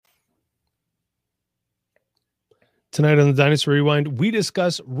Tonight on the Dynasty Rewind, we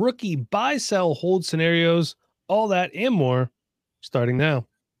discuss rookie buy, sell, hold scenarios, all that and more, starting now.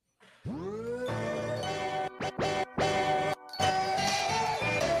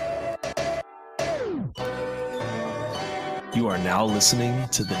 You are now listening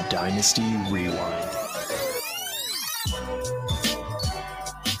to the Dynasty Rewind.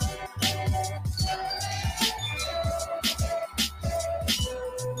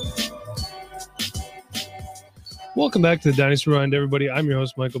 Welcome back to the Dynasty Rewind, everybody. I'm your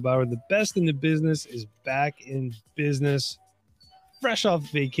host, Michael Bauer. The best in the business is back in business. Fresh off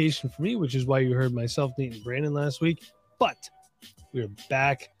vacation for me, which is why you heard myself, Nate, and Brandon last week. But we're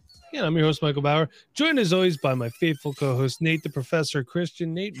back. Again, I'm your host, Michael Bauer. Joined as always by my faithful co-host, Nate, the Professor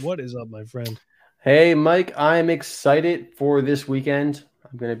Christian. Nate, what is up, my friend? Hey, Mike, I'm excited for this weekend.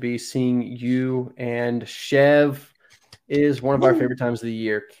 I'm going to be seeing you and Chev. Is one of our favorite times of the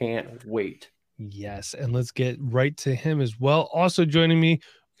year. Can't wait. Yes, and let's get right to him as well. Also joining me,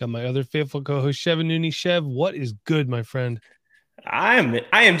 got my other faithful co-host, Chev Nooney. Chev, what is good, my friend? I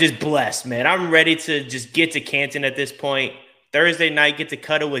am just blessed, man. I'm ready to just get to Canton at this point. Thursday night, get to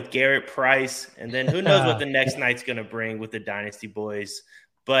cuddle with Garrett Price, and then who knows what the next night's going to bring with the Dynasty boys.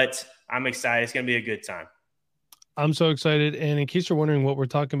 But I'm excited. It's going to be a good time. I'm so excited. And in case you're wondering what we're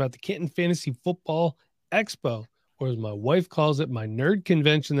talking about, the Canton Fantasy Football Expo, or as my wife calls it, my nerd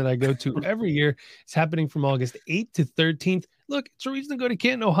convention that I go to every year. It's happening from August 8th to 13th. Look, it's a reason to go to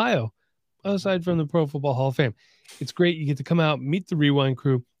Canton, Ohio, aside from the Pro Football Hall of Fame. It's great. You get to come out, meet the Rewind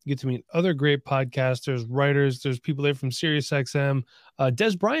crew. You get to meet other great podcasters, writers. There's people there from SiriusXM.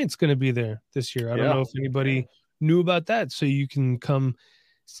 Des Bryant's going to be there this year. I don't know if anybody knew about that. So you can come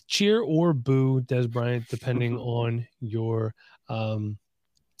cheer or boo Des Bryant, depending on your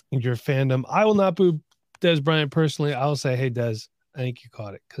fandom. I will not boo Des Bryant personally. I'll say, hey, Des, I think you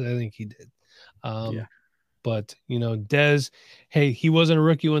caught it, because I think he did. But, you know, Des, hey, he wasn't a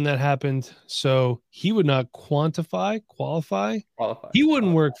rookie when that happened, so he would not qualify. He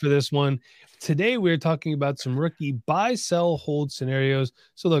wouldn't work for this one. Today, we're talking about some rookie buy, sell, hold scenarios.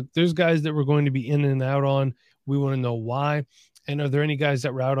 So, look, there's guys that we're going to be in and out on. We want to know why. And are there any guys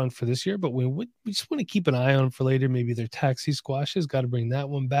that we're out on for this year? But we just want to keep an eye on for later. Maybe they're taxi squashes. Got to bring that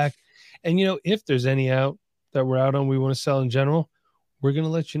one back. And, you know, if there's any out that we're out on we want to sell in general, we're going to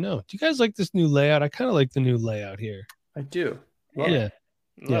let you know. Do you guys like this new layout? I kind of like the new layout here. I do. Love it.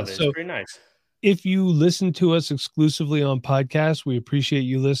 It's pretty nice. If you listen to us exclusively on podcasts, we appreciate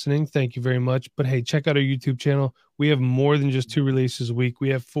you listening. Thank you very much. But hey, check out our YouTube channel. We have more than just 2 releases a week. We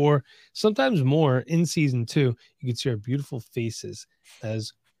have 4, sometimes more in season 2. You can see our beautiful faces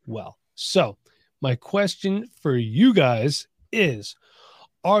as well. So my question for you guys is,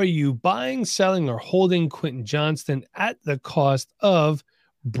 are you buying, selling, or holding Quentin Johnston at the cost of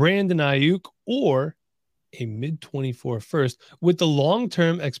Brandon Ayuk or a mid-24 first, with the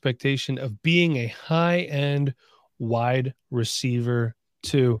long-term expectation of being a high-end wide receiver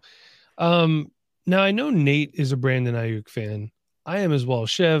too? Now, I know Nate is a Brandon Ayuk fan. I am as well.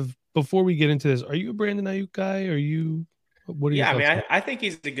 Chev, before we get into this, are you a Brandon Ayuk guy? What are you? Yeah, I mean, I think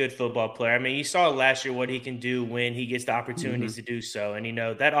he's a good football player. I mean, you saw last year what he can do when he gets the opportunities to do so. And, you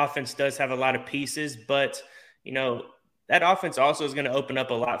know, that offense does have a lot of pieces, but, you know, that offense also is going to open up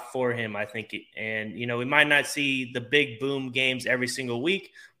a lot for him, I think. And, you know, we might not see the big boom games every single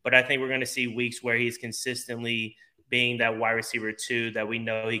week, but I think we're going to see weeks where he's consistently being that wide receiver 2 that we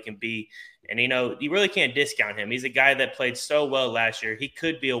know he can be. And, you know, you really can't discount him. He's a guy that played so well last year. He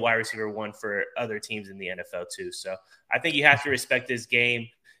could be a wide receiver 1 for other teams in the NFL too. So I think you have to respect his game.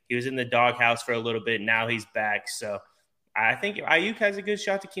 He was in the doghouse for a little bit. Now he's back. So I think Ayuk has a good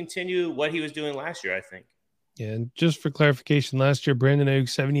shot to continue what he was doing last year, I think. Yeah, and just for clarification, last year, Brandon Ayuk,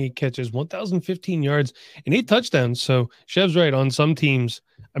 78 catches, 1,015 yards, and 8 touchdowns. So Chev's right. On some teams,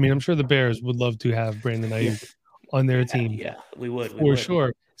 I mean, I'm sure the Bears would love to have Brandon Ayuk on their team. Yeah, we would. For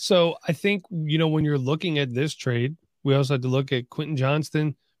sure. So I think, you know, when you're looking at this trade, we also had to look at Quentin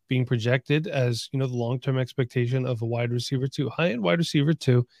Johnston being projected as, you know, the long-term expectation of a wide receiver 2, high-end wide receiver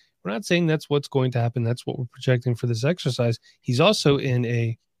 2. We're not saying that's what's going to happen. That's what we're projecting for this exercise. He's also in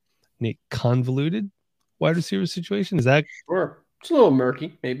a convoluted wide receiver situation. Is that sure? It's a little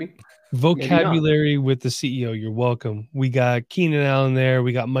murky, maybe. Vocabulary with the CEO. You're welcome. We got Keenan Allen there.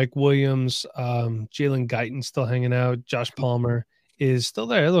 We got Mike Williams, Jalen Guyton still hanging out. Josh Palmer is still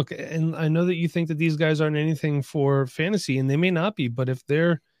there. Look, and I know that you think that these guys aren't anything for fantasy, and they may not be, but if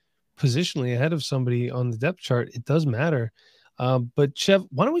they're positionally ahead of somebody on the depth chart, it does matter. But Chev,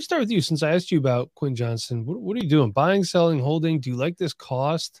 why don't we start with you, since I asked you about Quentin Johnston? What are you doing? Buying, selling, holding? Do you like this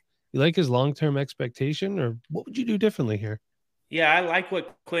cost? You like his long-term expectation, or what would you do differently here? Yeah, I like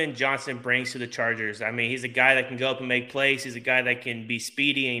what Quentin Johnson brings to the Chargers. I mean, he's a guy that can go up and make plays. He's a guy that can be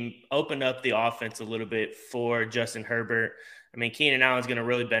speedy and open up the offense a little bit for Justin Herbert. I mean, Keenan Allen's going to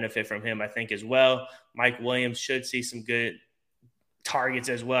really benefit from him, I think, as well. Mike Williams should see some good targets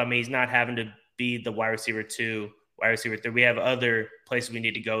as well. I mean, he's not having to be the wide receiver 2, wide receiver 3. We have other places we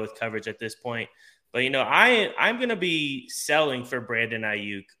need to go with coverage at this point. But, you know, I'm going to be selling for Brandon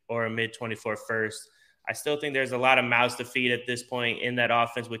Ayuk or a mid-24 first. I still think there's a lot of mouths to feed at this point in that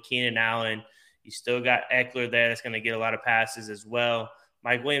offense with Keenan Allen. You still got Eckler there that's going to get a lot of passes as well.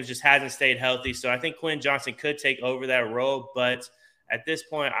 Mike Williams just hasn't stayed healthy, so I think Quentin Johnson could take over that role. But at this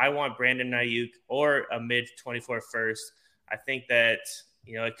point, I want Brandon Ayuk or a mid-24 first. I think that,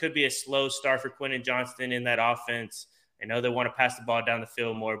 you know, it could be a slow start for Quentin Johnson in that offense. I know they want to pass the ball down the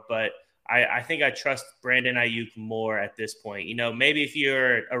field more, but I think I trust Brandon Ayuk more at this point. You know, maybe if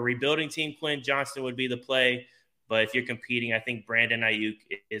you're a rebuilding team, Quentin Johnson would be the play. But if you're competing, I think Brandon Ayuk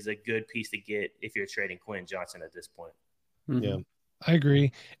is a good piece to get if you're trading Quentin Johnson at this point. Mm-hmm. Yeah, I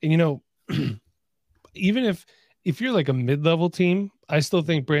agree. And, you know, even if you're like a mid-level team, I still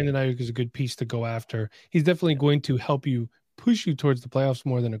think Brandon Ayuk is a good piece to go after. He's definitely going to help you push you towards the playoffs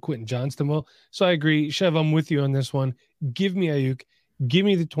more than a Quentin Johnston will. So I agree. Chev, I'm with you on this one. Give me Ayuk. Give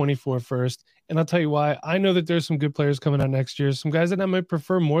me the 24 first. And I'll tell you why. I know that there's some good players coming out next year, some guys that I might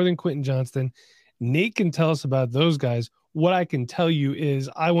prefer more than Quentin Johnston. Nate can tell us about those guys. What I can tell you is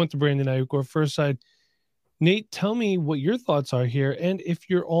I went to Brandon Ayuk or first side. Nate, tell me what your thoughts are here. And if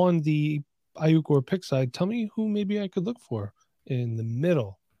you're on the Ayuk or pick side, tell me who maybe I could look for in the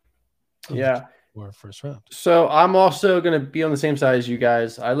middle. Yeah. Or first round. So I'm also going to be on the same side as you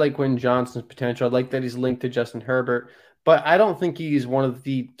guys. I like Quentin Johnston's potential. I like that he's linked to Justin Herbert, but I don't think he's one of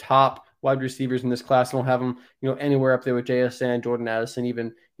the top wide receivers in this class. I don't have him, you know, anywhere up there with JSN, Jordan Addison,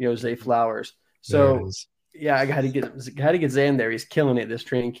 even, you know, Zay Flowers. So yeah, I got to get Zay in there. He's killing it this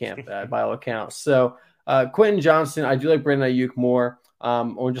training camp by all accounts. So Quentin Johnston, I do like Brandon Ayuk more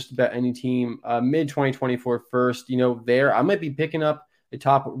on just about any team. Mid 2024 first, you know, there I might be picking up a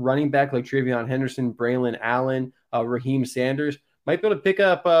top running back like Travion Henderson, Braylon Allen, Raheem Sanders. Might be able to pick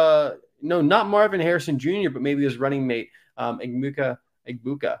up, no, not Marvin Harrison Jr., but maybe his running mate, Egbuka.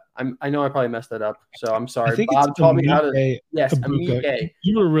 I know I probably messed that up, so I'm sorry. Bob taught me how to. Yes, Emike.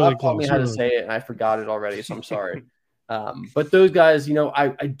 You were really Bob taught me how to say it, and I forgot it already, so I'm sorry. But those guys, you know,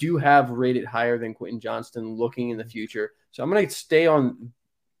 I do have rated higher than Quentin Johnston looking in the future. So I'm going to stay on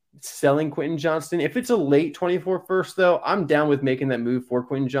selling Quentin Johnston. If it's a late 24 first, though, I'm down with making that move for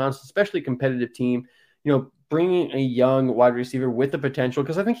Quentin Johnston, especially a competitive team. You know, bringing a young wide receiver with the potential,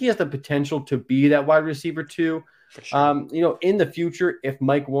 because I think he has the potential to be that wide receiver too. Sure. You know, in the future, if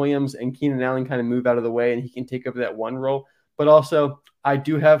Mike Williams and Keenan Allen kind of move out of the way and he can take over that one role. But also, I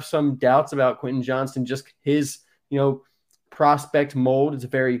do have some doubts about Quentin Johnston, just his, you know, prospect mold. It's a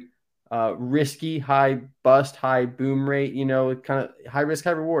very risky, high bust, high boom rate, you know, kind of high risk,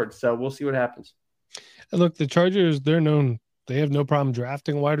 high reward. So we'll see what happens. And look, the Chargers, they're known. They have no problem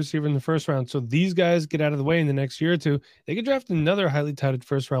drafting a wide receiver in the first round. So these guys get out of the way in the next year or two. They could draft another highly touted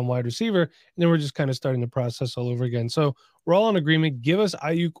first round wide receiver. And then we're just kind of starting the process all over again. So we're all in agreement. Give us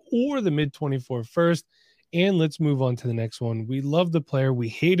Ayuk or the mid 24 first. And let's move on to the next one. We love the player. We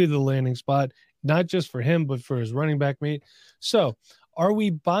hated the landing spot, not just for him, but for his running back mate. So are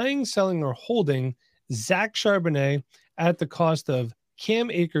we buying, selling, or holding Zach Charbonnet at the cost of Cam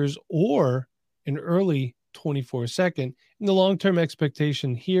Akers or an early 24 second? And the long-term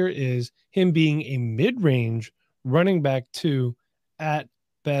expectation here is him being a mid-range running back 2 at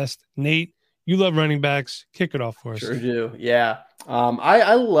best. Nate, you love running backs. Kick it off for us. Sure do. Yeah.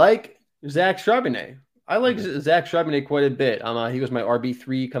 I like Zach Charbonnet. I like Zach Charbonnet quite a bit. He was my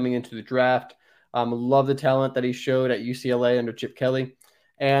RB3 coming into the draft. Love the talent that he showed at UCLA under Chip Kelly.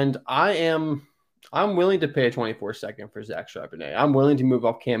 And I'm willing to pay a 24 second for Zach Charbonnet. I'm willing to move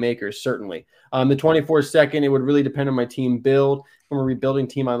off Cam Akers, certainly. The 24 second, it would really depend on my team build. From a rebuilding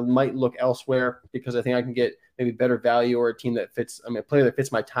team, I might look elsewhere because I think I can get maybe better value or a team that fits, a player that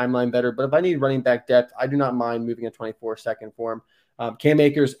fits my timeline better. But if I need running back depth, I do not mind moving a 24 second for him. Cam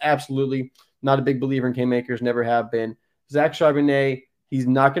Akers, absolutely. Not a big believer in Cam Akers, never have been. Zach Charbonnet, he's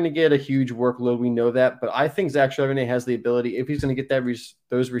not going to get a huge workload. We know that. But I think Zach Charbonnet has the ability, if he's going to get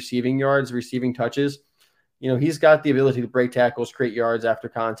those receiving yards, receiving touches, you know, he's got the ability to break tackles, create yards after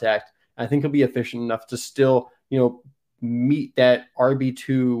contact. I think he'll be efficient enough to still, you know, meet that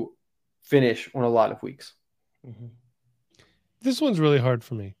RB2 finish on a lot of weeks. Mm-hmm. This one's really hard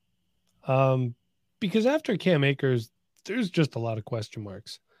for me because after Cam Akers, there's just a lot of question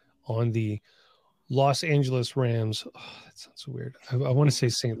marks on the Los Angeles Rams. Oh, that sounds so weird. I want to say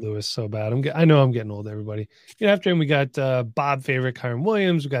St. Louis so bad. I know I'm getting old, everybody. After him, we got Bob Favorite, Kyron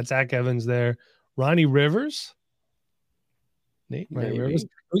Williams. We got Zach Evans there. Ronnie Rivers. Ronnie Rivers.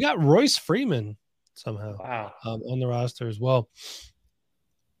 We got Royce Freeman somehow. Wow. On the roster as well.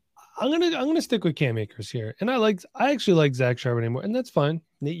 I'm gonna stick with Cam Akers here, and I actually like Zach Charbonnet more, and that's fine.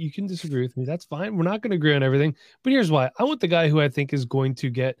 Nate, you can disagree with me. That's fine. We're not going to agree on everything, but here's why: I want the guy who I think is going to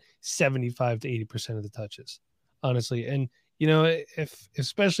get 75 to 80% of the touches, honestly. And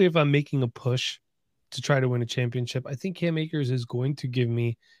especially if I'm making a push to try to win a championship, I think Cam Akers is going to give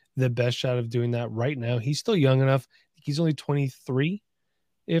me the best shot of doing that right now. He's still young enough. He's only 23,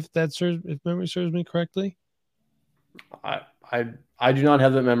 if memory serves me correctly. I do not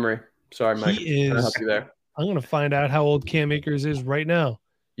have that memory. Sorry, Mike. He is. Help you there. I'm going to find out how old Cam Akers is right now.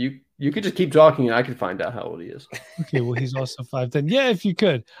 You could just keep talking and I could find out how old he is. Okay, well, he's also 5'10". Yeah, if you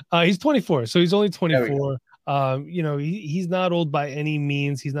could. He's 24, so he's only 24. He's not old by any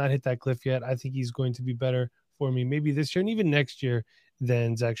means. He's not hit that cliff yet. I think he's going to be better for me maybe this year and even next year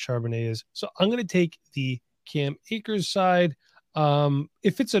than Zach Charbonnet is. So I'm going to take the Cam Akers side.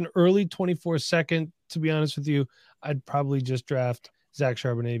 If it's an early 24 second, to be honest with you, I'd probably just draft Zach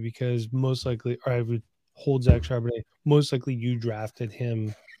Charbonnet because most likely, or I would hold Zach Charbonnet. Most likely you drafted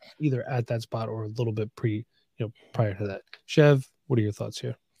him either at that spot or a little bit prior to that. Chev, what are your thoughts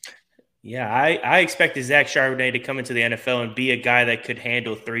here? Yeah, I expected Zach Charbonnet to come into the NFL and be a guy that could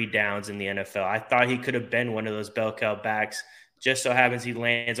handle 3 downs in the NFL. I thought he could have been one of those bell cow backs. Just so happens he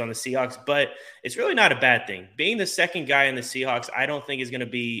lands on the Seahawks, but it's really not a bad thing. Being the second guy in the Seahawks, I don't think is going to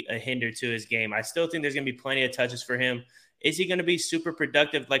be a hinder to his game. I still think there's going to be plenty of touches for him. Is he going to be super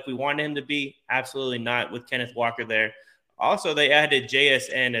productive like we wanted him to be? Absolutely not with Kenneth Walker there. Also, they added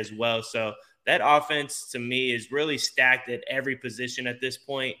JSN as well. So that offense to me is really stacked at every position at this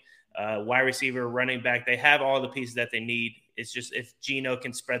point. Wide receiver, running back, they have all the pieces that they need. It's just if Geno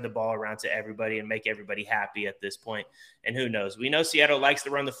can spread the ball around to everybody and make everybody happy at this point. And who knows? We know Seattle likes to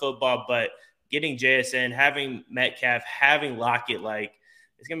run the football, but getting JSN, having Metcalf, having Lockett,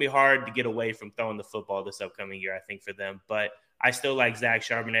 it's going to be hard to get away from throwing the football this upcoming year, I think, for them. But I still like Zach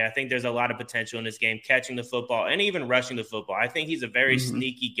Charbonnet. I think there's a lot of potential in this game, catching the football and even rushing the football. I think he's a very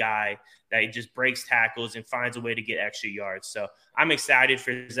sneaky guy that just breaks tackles and finds a way to get extra yards. So I'm excited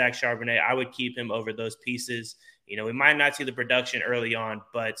for Zach Charbonnet. I would keep him over those pieces. We might not see the production early on,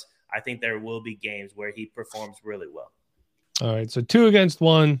 but I think there will be games where he performs really well. All right, so 2 against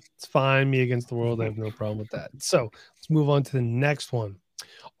 1. It's fine. Me against the world. I have no problem with that. So let's move on to the next one.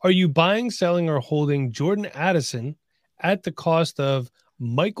 Are you buying, selling, or holding Jordan Addison at the cost of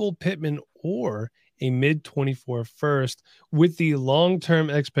Michael Pittman or a mid-24 first with the long-term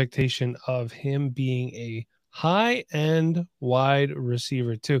expectation of him being a high-end wide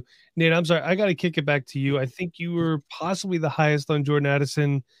receiver too? Nate, I'm sorry. I got to kick it back to you. I think you were possibly the highest on Jordan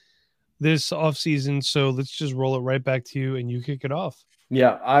Addison this offseason, so let's just roll it right back to you and you kick it off.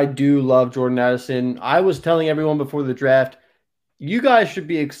 Yeah, I do love Jordan Addison. I was telling everyone before the draft, you guys should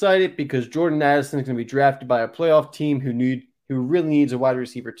be excited because Jordan Addison is going to be drafted by a playoff team who really needs a wide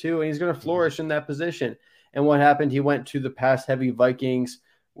receiver too, and he's going to flourish in that position. And what happened? He went to the pass-heavy Vikings.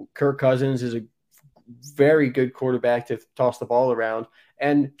 Kirk Cousins is a very good quarterback to toss the ball around,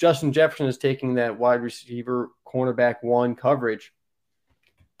 and Justin Jefferson is taking that wide receiver cornerback 1 coverage.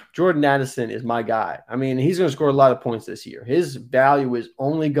 Jordan Addison is my guy. I mean, he's going to score a lot of points this year. His value is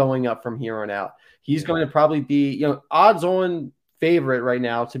only going up from here on out. He's going to probably be, odds-on favorite right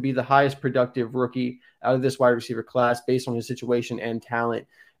now to be the highest productive rookie out of this wide receiver class based on his situation and talent.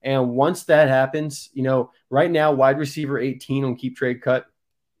 And once that happens, right now, wide receiver 18 on Keep Trade Cut,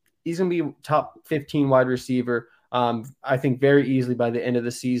 he's going to be top 15 wide receiver, I think, very easily by the end of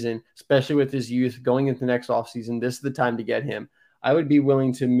the season, especially with his youth going into the next offseason. This is the time to get him. I would be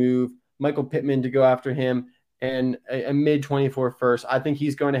willing to move Michael Pittman to go after him and a mid-24 first. I think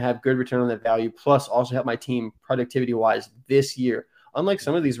he's going to have good return on that value, plus also help my team productivity-wise this year, unlike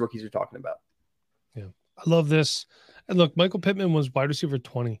some of these rookies you're talking about. Yeah, I love this. And look, Michael Pittman was wide receiver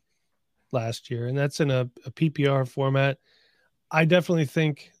 20 last year, and that's in a PPR format. I definitely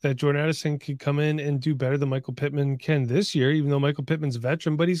think that Jordan Addison could come in and do better than Michael Pittman can this year, even though Michael Pittman's a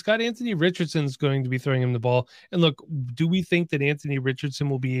veteran, but he's got Anthony Richardson's going to be throwing him the ball. And look, do we think that Anthony Richardson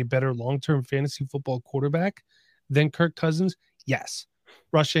will be a better long-term fantasy football quarterback than Kirk Cousins? Yes.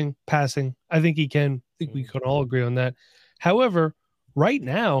 Rushing, passing, I think he can. I think we can all agree on that. However, right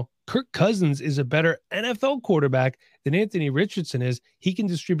now, Kirk Cousins is a better NFL quarterback than Anthony Richardson is. He can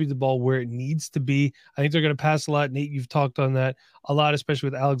distribute the ball where it needs to be. I think they're going to pass a lot. Nate, you've talked on that a lot, especially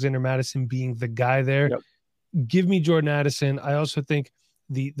with Alexander Mattison being the guy there. Yep. Give me Jordan Addison. I also think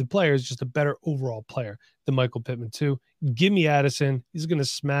the player is just a better overall player than Michael Pittman too. Give me Addison. He's going to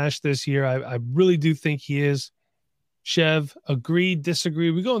smash this year. I really do think he is. Chev, agree, disagree?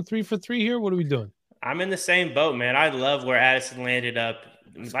 We going 3 for 3 here? What are we doing? I'm in the same boat, man. I love where Addison landed up.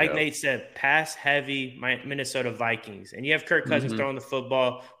 Like Nate said, pass heavy Minnesota Vikings. And you have Kirk Cousins throwing the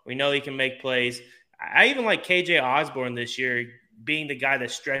football. We know he can make plays. I even like KJ Osborne this year being the guy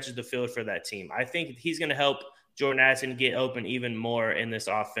that stretches the field for that team. I think he's going to help Jordan Addison get open even more in this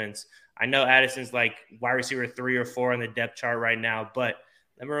offense. I know Addison's like wide receiver 3 or 4 on the depth chart right now, but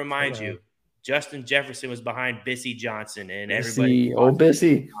let me remind you, Justin Jefferson was behind Bissy Johnson and everybody. Oh,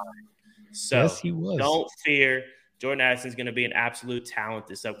 Bissy. So yes, he was. Don't fear. Jordan Addison's going to be an absolute talent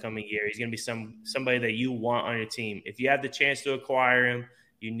this upcoming year. He's going to be somebody that you want on your team. If you have the chance to acquire him,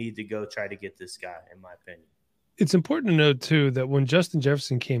 you need to go try to get this guy, in my opinion. It's important to note, too, that when Justin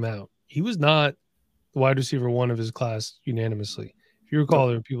Jefferson came out, he was not the wide receiver 1 of his class unanimously. If you recall,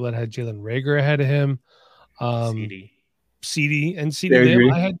 there were people that had Jalen Reagor ahead of him. CD and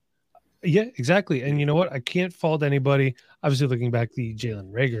CD. Yeah, exactly. And you know what? I can't fault anybody. Obviously, looking back, the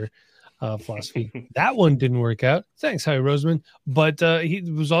Jalen Reagor philosophy, that one didn't work out. Thanks, Howie Roseman. But he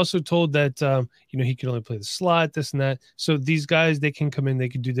was also told that he could only play the slot, this and that. So these guys, they can come in, they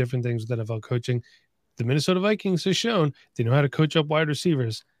can do different things with NFL coaching. The Minnesota Vikings has shown they know how to coach up wide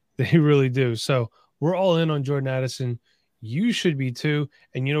receivers. They really do. So we're all in on Jordan Addison. You should be too.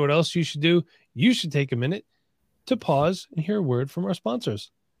 And you know what else you should do? You should take a minute to pause and hear a word from our sponsors.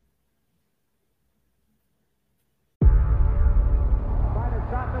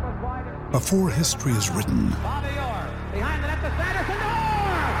 Before history is written,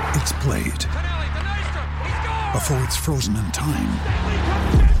 it's played. Before it's frozen in time,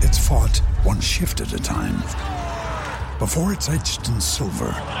 it's fought one shift at a time. Before it's etched in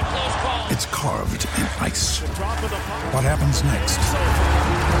silver, it's carved in ice. What happens next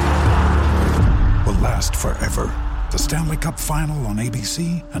will last forever. The Stanley Cup Final on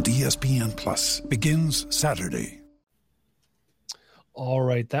ABC and ESPN Plus begins Saturday. All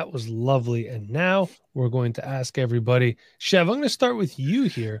right, that was lovely. And now we're going to ask everybody. Chev, I'm going to start with you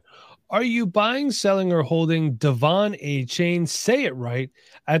here. Are you buying, selling, or holding De'Von Achane, say it right,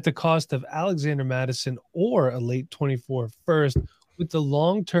 at the cost of Alexander Mattison or a late 24 first, with the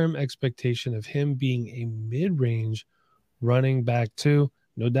long-term expectation of him being a mid-range running back too?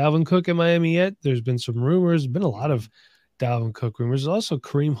 No Dalvin Cook in Miami yet. There's been some rumors, been a lot of Dalvin Cook rumors. There's also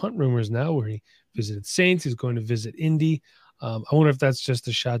Kareem Hunt rumors now where he visited Saints. He's going to visit Indy. I wonder if that's just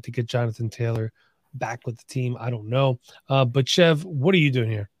a shot to get Jonathan Taylor back with the team. I don't know. But Chev, what are you doing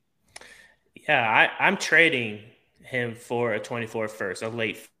here? Yeah, I'm trading him for a 24 first, a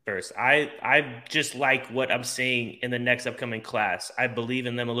late first. I just like what I'm seeing in the next upcoming class. I believe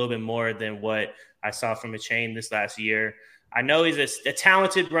in them a little bit more than what I saw from Achane this last year. I know he's a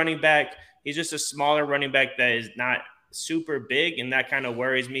talented running back. He's just a smaller running back that is not super big, and that kind of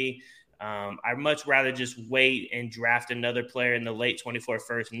worries me. I'd much rather just wait and draft another player in the late 24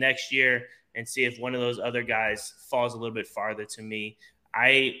 first next year and see if one of those other guys falls a little bit farther to me.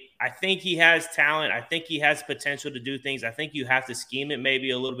 I think he has talent. I think he has potential to do things. I think you have to scheme it maybe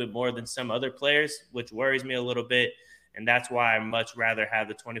a little bit more than some other players, which worries me a little bit. And that's why I much rather have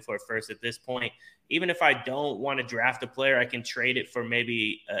the 24 first at this point. Even if I don't want to draft a player, I can trade it for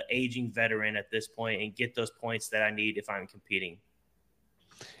maybe an aging veteran at this point and get those points that I need if I'm competing.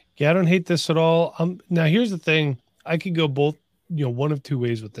 Yeah, I don't hate this at all. Now, here's the thing. I could go both, one of two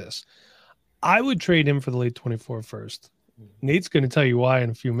ways with this. I would trade him for the late 24 first. Nate's going to tell you why in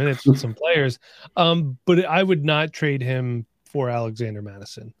a few minutes with some players. But I would not trade him for Alexander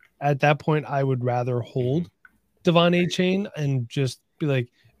Mattison. At that point, I would rather hold De'Von Achane and just be like,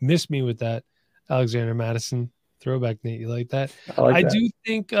 miss me with that Alexander Mattison throwback. Nate, you like that? I do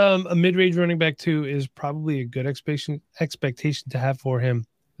think a mid-range running back too is probably a good expectation to have for him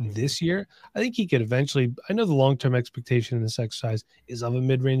this year. I think he could eventually, I know the long-term expectation in this exercise is of a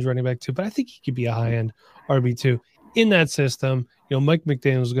mid-range running back too, but I think he could be a high-end RB2 in that system. Mike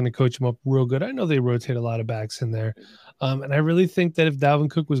McDaniel is going to coach him up real good. I know they rotate a lot of backs in there. And I really think that if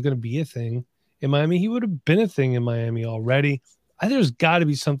Dalvin Cook was going to be a thing in Miami, he would have been a thing in Miami already. I think there's got to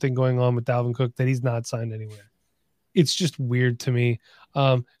be something going on with Dalvin Cook that he's not signed anywhere. It's just weird to me.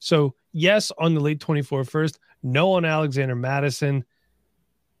 So yes, on the late 24 first, no on Alexander Mattison.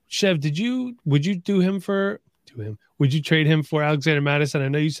 Chev, would you trade him for Alexander Mattison? I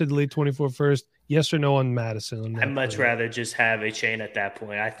know you said the late 24 first. Yes or no on Madison? I'd much rather just have Achane at that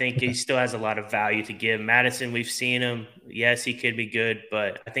point. I think he still has a lot of value to give. Madison, we've seen him. Yes, he could be good,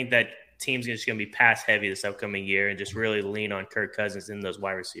 but I think that team's just going to be pass heavy this upcoming year and just really lean on Kirk Cousins and those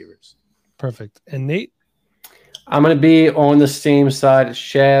wide receivers. Perfect. And Nate? I'm going to be on the same side as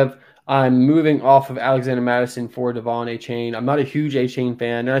Chev. I'm moving off of Alexander Madison for Devon Achane. I'm not a huge Achane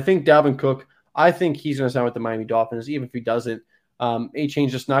fan. And I think Dalvin Cook, I think he's going to sign with the Miami Dolphins, even if he doesn't.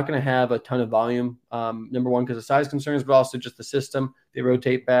 Achane's just not going to have a ton of volume. Number one, because of size concerns, but also just the system. They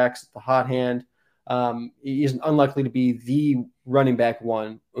rotate backs, the hot hand. He's unlikely to be the running back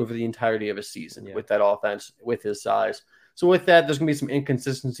one over the entirety of a season with that offense, with his size. So with that, there's going to be some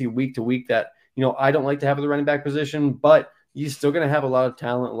inconsistency week to week that, I don't like to have at the running back position, but he's still going to have a lot of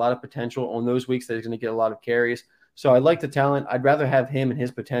talent, a lot of potential on those weeks that he's going to get a lot of carries. So I like the talent. I'd rather have him and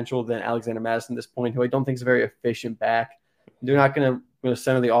his potential than Alexander Madison at this point, who I don't think is a very efficient back. They're not going to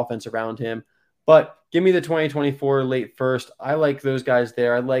center the offense around him. But give me the 2024 late first. I like those guys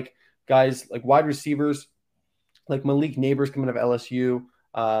there. I like guys like wide receivers, like Malik Neighbors coming out of LSU,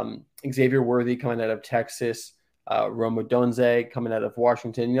 Xavier Worthy coming out of Texas, Rome Odunze coming out of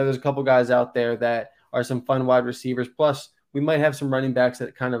Washington. There's a couple guys out there that are some fun wide receivers. Plus, we might have some running backs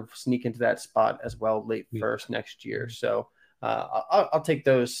that kind of sneak into that spot as well late first next year. So I'll take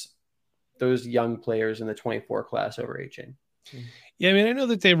those young players in the 24 class over Achane. Yeah, I know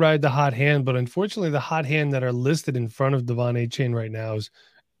that they ride the hot hand, but unfortunately the hot hand that are listed in front of Devon Achane right now is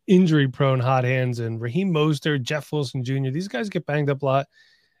injury-prone hot hands, and Raheem Mostert, Jeff Wilson Jr., these guys get banged up a lot.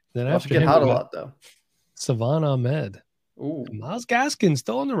 Then after get hot a lot, though. Savon Ahmed. Ooh. Myles Gaskin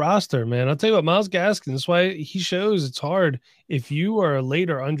still on the roster, man. I'll tell you what, Myles Gaskin, that's why he shows it's hard. If you are a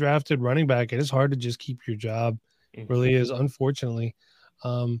late or undrafted running back, it is hard to just keep your job. It really is, unfortunately.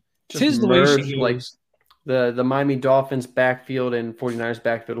 Just the way she goes. The Miami Dolphins backfield and 49ers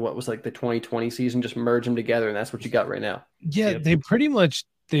backfield, what was like the 2020 season, just merge them together, and that's what you got right now. Yeah, they pretty much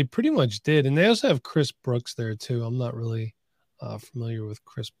did. And they also have Chris Brooks there too. I'm not really familiar with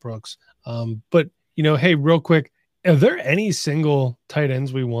Chris Brooks. But hey, real quick, are there any single tight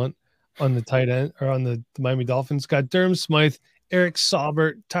ends we want on the tight end or on the Miami Dolphins? Got Durham Smythe, Eric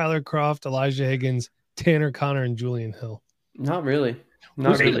Saubert, Tyler Kroft, Elijah Higgins, Tanner Connor, and Julian Hill. Not really.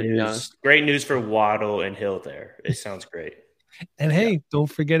 Great news for Waddle and Hill there. It sounds great. And hey,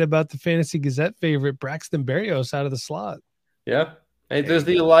 don't forget about the Fantasy Gazette favorite, Braxton Berrios out of the slot. Yeah. Hey, there's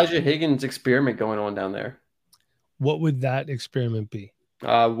the Elijah Higgins experiment going on down there. What would that experiment be?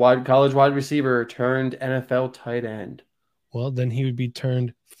 College wide receiver turned NFL tight end. Well, then he would be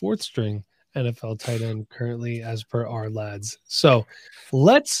turned fourth string NFL tight end currently as per our lads. So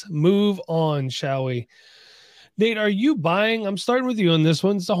let's move on, shall we? Nate, are you buying? I'm starting with you on this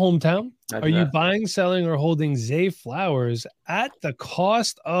one. It's a hometown. Are you buying, selling, or holding Zay Flowers at the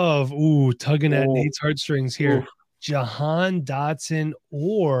cost of, tugging at Nate's heartstrings here, Jahan Dotson,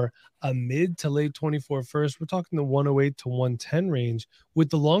 or a mid to late 24 first? We're talking the 108 to 110 range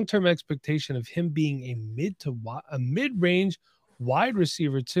with the long-term expectation of him being a mid-range wide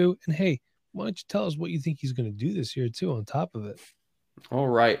receiver too. And hey, why don't you tell us what you think he's going to do this year too on top of it? All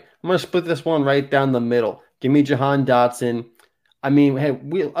right. I'm going to split this one right down the middle. Give me Jahan Dotson. I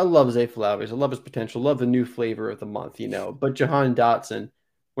love Zay Flowers. I love his potential. Love the new flavor of the month, But Jahan Dotson,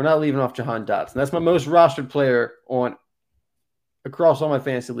 we're not leaving off Jahan Dotson. That's my most rostered player across all my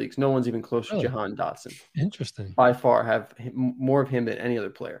fantasy leagues. No one's even close to Jahan Dotson. Interesting. By far, have more of him than any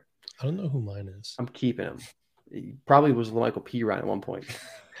other player. I don't know who mine is. I'm keeping him. He probably was Michael P. Ryan at one point.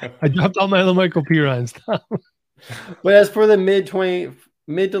 I dropped all my Michael P. Ryans. But as for the mid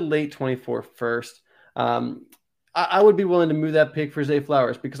to late 24 first, I would be willing to move that pick for Zay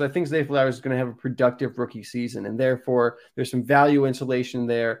Flowers because I think Zay Flowers is going to have a productive rookie season, and therefore there's some value insulation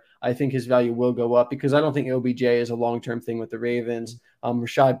there. I think his value will go up because I don't think OBJ is a long-term thing with the Ravens.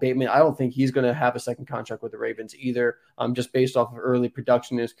 Rashad Bateman, I don't think he's going to have a second contract with the Ravens either, just based off of early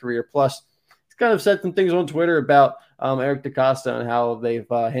production in his career. Plus, he's kind of said some things on Twitter about Eric DeCosta and how they've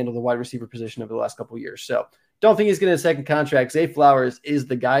handled the wide receiver position over the last couple of years. So don't think he's getting a second contract. Zay Flowers is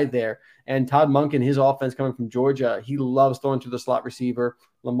the guy there. And Todd Monken, his offense coming from Georgia, he loves throwing to the slot receiver.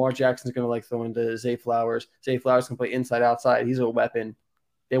 Lamar Jackson's going to like throwing to Zay Flowers. Zay Flowers can play inside, outside. He's a weapon.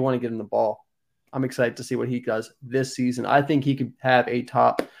 They want to get him the ball. I'm excited to see what he does this season. I think he could have a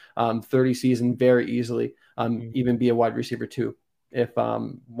top 30 season very easily, even be a wide receiver too, if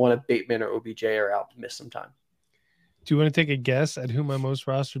one of Bateman or OBJ are out to miss some time. Do you want to take a guess at who my most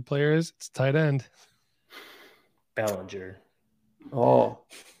rostered player is? It's tight end. Bellinger. Oh,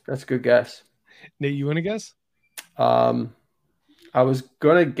 that's a good guess. Nate, you want to guess? I was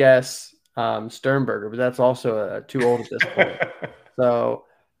going to guess Sternberger, but that's also too old at this point. So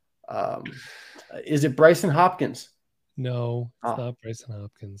is it Bryson Hopkins? No, it's not Bryson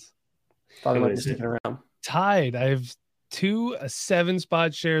Hopkins. Thought I might be sticking around. Tied. I have two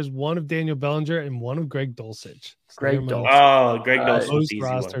 7-spot shares, one of Daniel Bellinger and one of Greg Dulcich. Greg Dulcich. Oh, Greg Dulcich. Most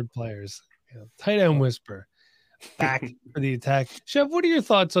rostered players. Yeah. Tight end whisper. back for the attack. Chef, what are your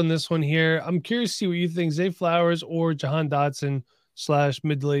thoughts on this one here? I'm curious to see what you think. Zay Flowers or Jahan Dotson /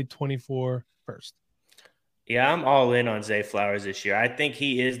 mid to late 24 first? Yeah, I'm all in on Zay Flowers this year. I think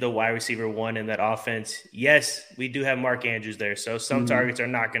he is the wide receiver one in that offense. Yes, we do have Mark Andrews there, so some targets are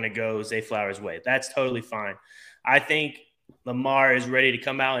not going to go Zay Flowers' way. That's totally fine. I think Lamar is ready to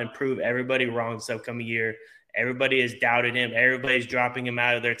come out and prove everybody wrong this upcoming year. Everybody has doubted him. Everybody's dropping him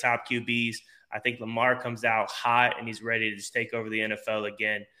out of their top QBs. I think Lamar comes out hot and he's ready to just take over the NFL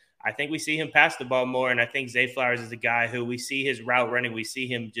again. I think we see him pass the ball more, and I think Zay Flowers is a guy who we see his route running. We see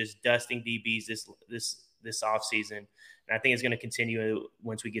him just dusting DBs this offseason, and I think it's going to continue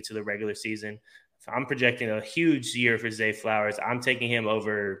once we get to the regular season. So I'm projecting a huge year for Zay Flowers. I'm taking him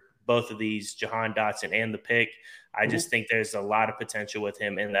over both of these, Jahan Dotson and the pick. I just think there's a lot of potential with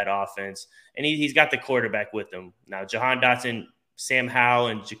him in that offense, and he's got the quarterback with him. Now, Jahan Dotson, Sam Howell,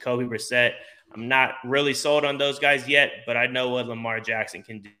 and Jacoby Brissett, I'm not really sold on those guys yet, but I know what Lamar Jackson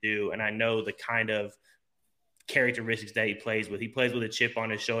can do, and I know the kind of characteristics that he plays with. He plays with a chip on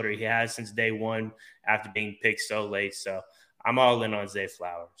his shoulder. He has since day one after being picked so late. So I'm all in on Zay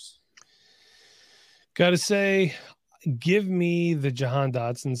Flowers. Got to say, give me the Jahan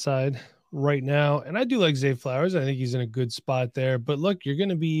Dotson side right now. And I do like Zay Flowers. I think he's in a good spot there. But look, you're going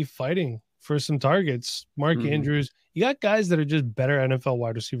to be fighting for some targets. Mark Andrews, you got guys that are just better NFL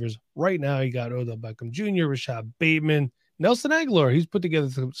wide receivers right now. You got Odell Beckham Jr., Rashad Bateman, Nelson Aguilar. He's put together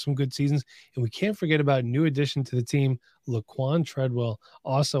some good seasons. And we can't forget about new addition to the team, Laquan Treadwell,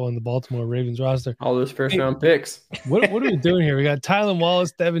 also on the Baltimore Ravens roster. All those first-round picks. What are we doing here? We got Tylan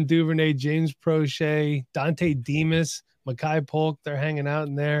Wallace, Devin Duvernay, James Prochet, Dante Demas, Mekhi Polk. They're hanging out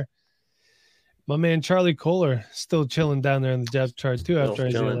in there. My man Charlie Kohler still chilling down there in the depth chart too after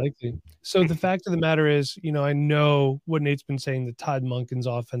Isaiah Likely. So the fact of the matter is, I know what Nate's been saying, that Todd Monken's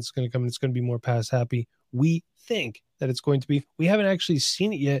offense is going to come and it's going to be more pass happy. We think that it's going to be. We haven't actually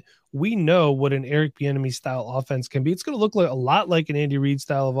seen it yet. We know what an Eric Bieniemy style offense can be. It's going to look like a lot like an Andy Reid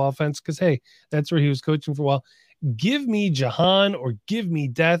style of offense because, hey, that's where he was coaching for a while. Give me Jahan or give me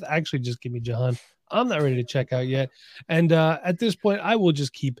death. Actually, just give me Jahan. I'm not ready to check out yet. And at this point, I will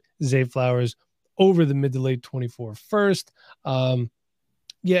just keep Zay Flowers over the mid to late 24 first.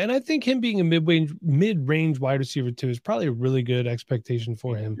 Yeah, and I think him being a mid-range wide receiver too is probably a really good expectation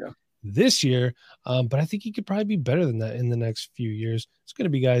for him this year. But I think he could probably be better than that in the next few years. It's going to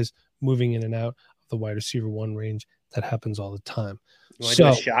be guys moving in and out of the wide receiver one range. That happens all the time. You want to do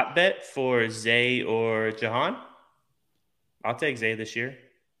a shot bet for Zay or Jahan? I'll take Zay this year.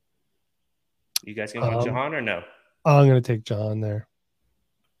 You guys going to want Jahan or no? I'm going to take Jahan there.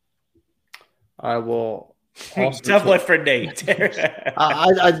 I will. Tough one for Nate.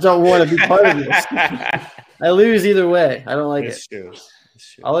 I don't want to be part of this. I lose either way. I don't like it. True.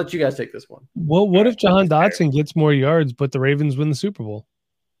 I'll let you guys take this one. Well, what if Jahan Dotson gets more yards, but the Ravens win the Super Bowl?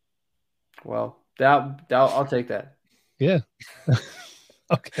 Well, I'll take that. Yeah.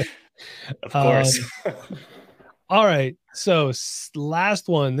 Okay. Of course. All right. So last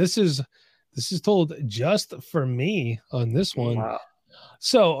one. This is told just for me on this one. Wow.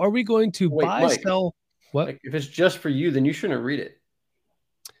 So are we going to sell? What? Mike, if it's just for you, then you shouldn't read it.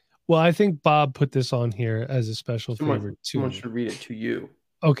 Well, I think Bob put this on here as a special favor too. Someone should read it to you.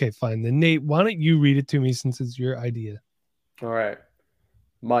 Okay, fine. Then Nate, why don't you read it to me since it's your idea? All right.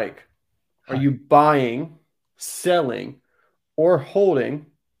 Mike, are you buying, selling, or holding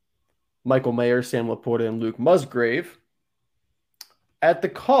Michael Mayer, Sam Laporta, and Luke Musgrave at the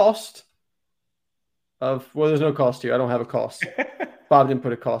cost of, well, there's no cost here. I don't have a cost. Bob didn't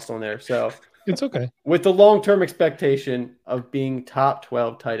put a cost on there. So it's okay. With the long-term expectation of being top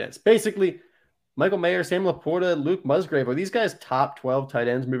 12 tight ends. Basically, Michael Mayer, Sam Laporta, Luke Musgrave, are these guys top 12 tight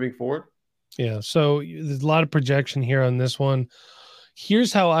ends moving forward? Yeah, so there's a lot of projection here on this one.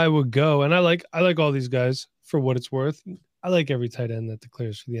 Here's how I would go, and I like all these guys for what it's worth. I like every tight end that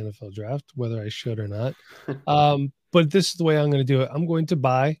declares for the NFL draft, whether I should or not. But this is the way I'm going to do it. I'm going to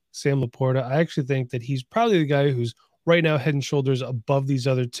buy Sam Laporta. I actually think that he's probably the guy who's right now head and shoulders above these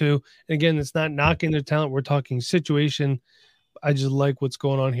other two. And again, it's not knocking their talent. We're talking situation. I just like what's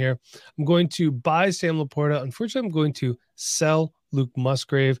going on here. I'm going to buy Sam Laporta. Unfortunately, I'm going to sell Luke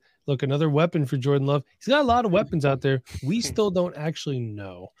Musgrave. Look, another weapon for Jordan Love. He's got a lot of weapons out there. We still don't actually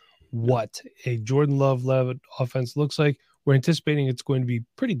know what a Jordan Love-led offense looks like. We're anticipating it's going to be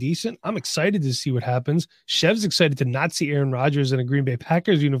pretty decent. I'm excited to see what happens. Chev's excited to not see Aaron Rodgers in a Green Bay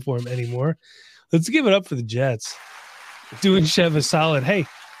Packers uniform anymore. Let's give it up for the Jets. Doing Chev a solid. Hey,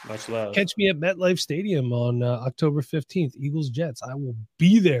 much love. Catch me at MetLife Stadium on October 15th, Eagles-Jets. I will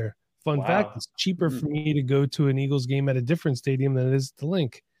be there. Fun fact, it's cheaper for me to go to an Eagles game at a different stadium than it is to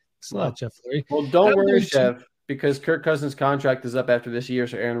Link. It's not, Jeff Lurie. Well, don't worry, Chev, because Kirk Cousins' contract is up after this year,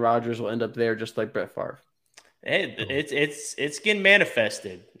 so Aaron Rodgers will end up there just like Brett Favre. It's getting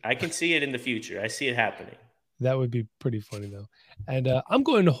manifested. I can see it in the future. I see it happening. That would be pretty funny, though. And I'm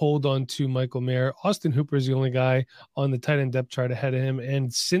going to hold on to Michael Mayer. Austin Hooper is the only guy on the tight end depth chart ahead of him.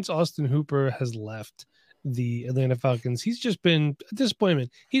 And since Austin Hooper has left the Atlanta Falcons, he's just been a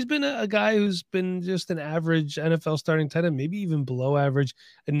disappointment. He's been a guy who's been just an average NFL starting tight end, maybe even below average,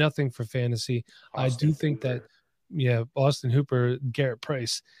 and nothing for fantasy. I do think that, Austin Hooper, Garrett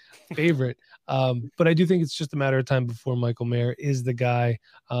Price, favorite. But I do think it's just a matter of time before Michael Mayer is the guy,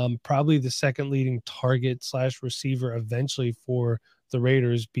 probably the second leading target / receiver eventually for the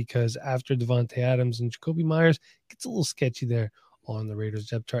Raiders, because after Devontae Adams and Jacoby Myers, it gets a little sketchy there on the Raiders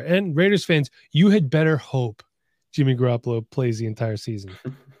depth chart. And Raiders fans, you had better hope Jimmy Garoppolo plays the entire season.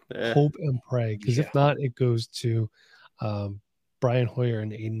 Hope and pray, because if not, it goes to Brian Hoyer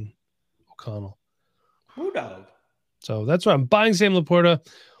and Aiden O'Connell. Who dog? So that's why I'm buying Sam Laporta,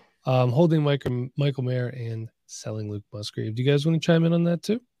 holding Michael Mayer, and selling Luke Musgrave. Do you guys want to chime in on that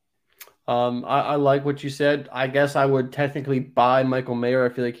too? I like what you said. I guess I would technically buy Michael Mayer. I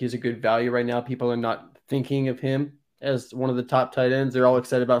feel like he's a good value right now. People are not thinking of him as one of the top tight ends. They're all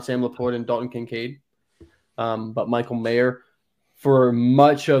excited about Sam Laporta and Dalton Kincaid. But Michael Mayer, for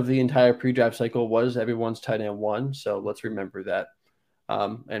much of the entire pre-draft cycle, was everyone's tight end one. So let's remember that.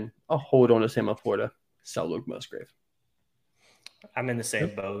 And I'll hold on to Sam Laporta, sell Luke Musgrave. I'm in the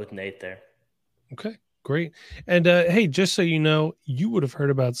same boat with Nate there. Okay, great. And hey, just so you know, you would have heard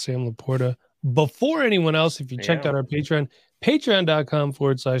about Sam Laporta before anyone else if you checked out our Patreon,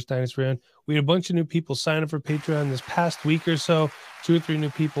 patreon.com/DynastyRound. We had a bunch of new people sign up for Patreon this past week or so, 2 or 3 new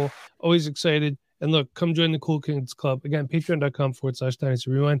people. Always excited. And look, come join the Cool Kids Club. Again,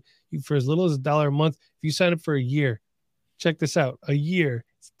 patreon.com/DynastyRewind. For as little as $1 a month, if you sign up for a year, check this out. A year,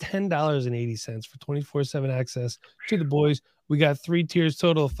 it's $10.80 for 24/7 access to the boys. We got 3 tiers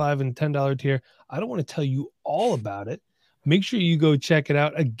total, $5 and $10 tier. I don't want to tell you all about it. Make sure you go check it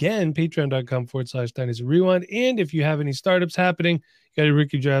out. Again, patreon.com/DynastyRewind. And if you have any startups happening, you got a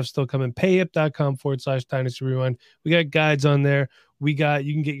rookie draft still coming, payup.com/DynastyRewind. We got guides on there. You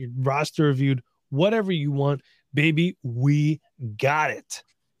can get your roster reviewed, whatever you want. Baby, we got it.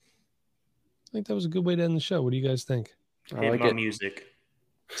 I think that was a good way to end the show. What do you guys think? Hit my music.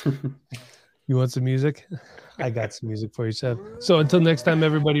 You want some music? I got some music for you, Seb. So until next time,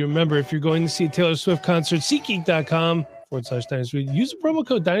 everybody, remember, if you're going to see a Taylor Swift concert, SeatGeek.com/Dynasty. Use the promo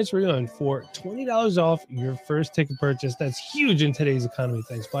code DynastyRewind for $20 off your first ticket purchase. That's huge in today's economy.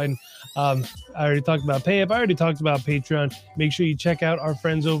 Thanks, Biden. I already talked about PayUp. I already talked about Patreon. Make sure you check out our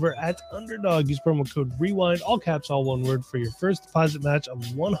friends over at Underdog. Use promo code REWIND, all caps, all one word, for your first deposit match of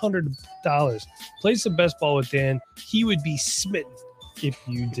 $100. Place the best ball with Dan. He would be smitten if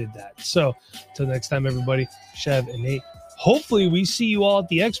you did that. So until next time, everybody, Chev and Nate, hopefully we see you all at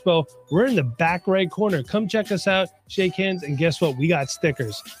the expo. We're in the back right corner. Come check us out, shake hands, and guess what? We got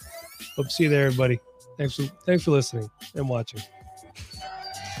stickers. Hope to see you there, everybody. Thanks for listening and watching.